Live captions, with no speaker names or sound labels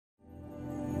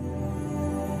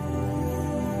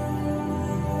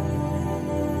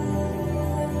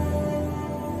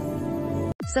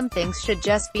Some things should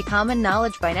just be common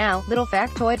knowledge by now, little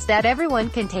factoids that everyone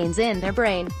contains in their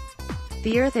brain.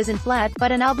 The Earth isn't flat,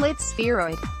 but an oblate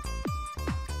spheroid.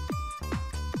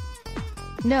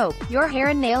 No, your hair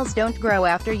and nails don't grow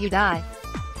after you die.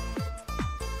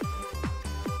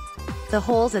 The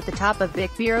holes at the top of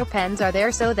Bic biro pens are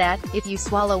there so that, if you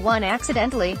swallow one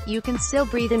accidentally, you can still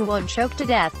breathe and won't choke to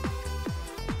death.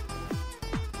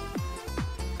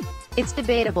 It's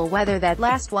debatable whether that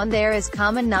last one there is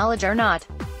common knowledge or not.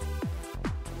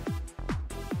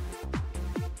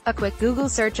 A quick Google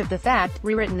search of the fact,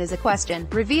 rewritten is a question,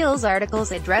 reveals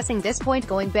articles addressing this point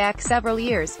going back several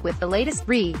years, with the latest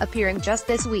appearing just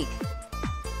this week.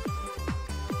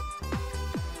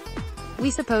 We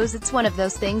suppose it's one of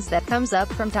those things that comes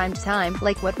up from time to time,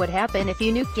 like what would happen if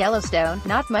you nuked Yellowstone.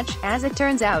 Not much, as it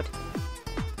turns out.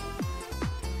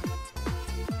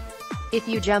 If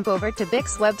you jump over to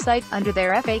Bic's website, under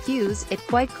their FAQs, it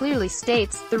quite clearly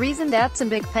states, the reason that some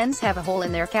Bic pens have a hole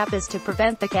in their cap is to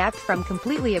prevent the cap from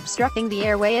completely obstructing the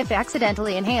airway if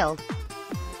accidentally inhaled.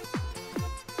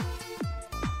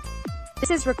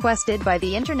 This is requested by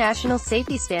the International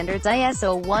Safety Standards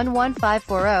ISO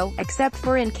 11540, except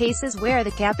for in cases where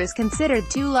the cap is considered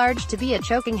too large to be a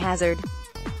choking hazard.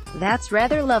 That's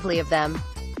rather lovely of them.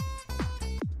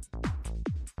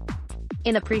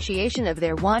 In appreciation of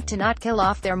their want to not kill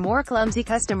off their more clumsy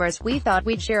customers, we thought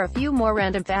we'd share a few more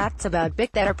random facts about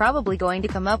Bic that are probably going to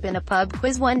come up in a pub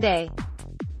quiz one day.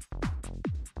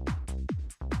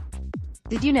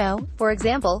 Did you know, for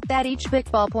example, that each Bic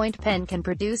ballpoint pen can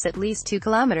produce at least 2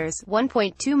 kilometers,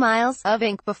 1.2 miles, of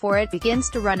ink before it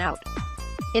begins to run out?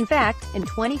 In fact, in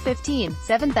 2015,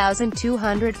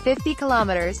 7,250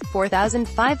 kilometers,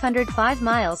 4,505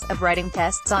 miles, of writing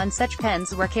tests on such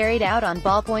pens were carried out on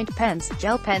ballpoint pens,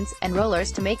 gel pens, and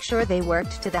rollers to make sure they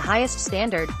worked to the highest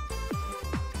standard.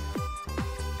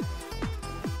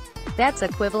 That's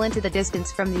equivalent to the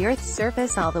distance from the Earth's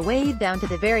surface all the way down to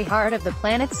the very heart of the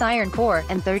planet's iron core,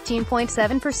 and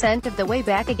 13.7% of the way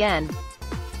back again.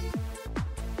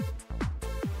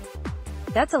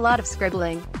 That's a lot of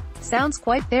scribbling. Sounds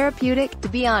quite therapeutic, to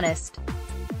be honest.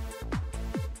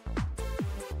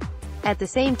 At the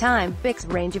same time, Bic's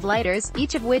range of lighters,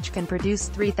 each of which can produce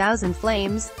 3,000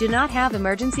 flames, do not have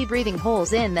emergency breathing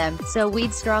holes in them, so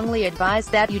we'd strongly advise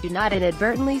that you do not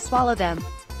inadvertently swallow them.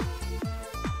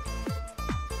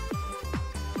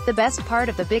 The best part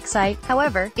of the Bic site,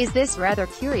 however, is this rather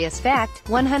curious fact: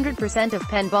 100% of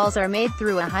pen balls are made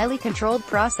through a highly controlled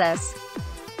process,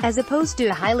 as opposed to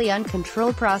a highly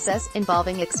uncontrolled process,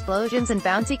 involving explosions and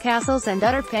bouncy castles and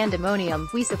utter pandemonium,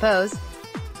 we suppose.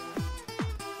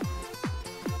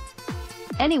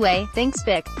 Anyway, thanks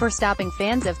Bic, for stopping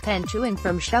fans of pen chewing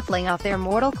from shuffling off their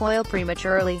mortal coil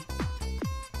prematurely.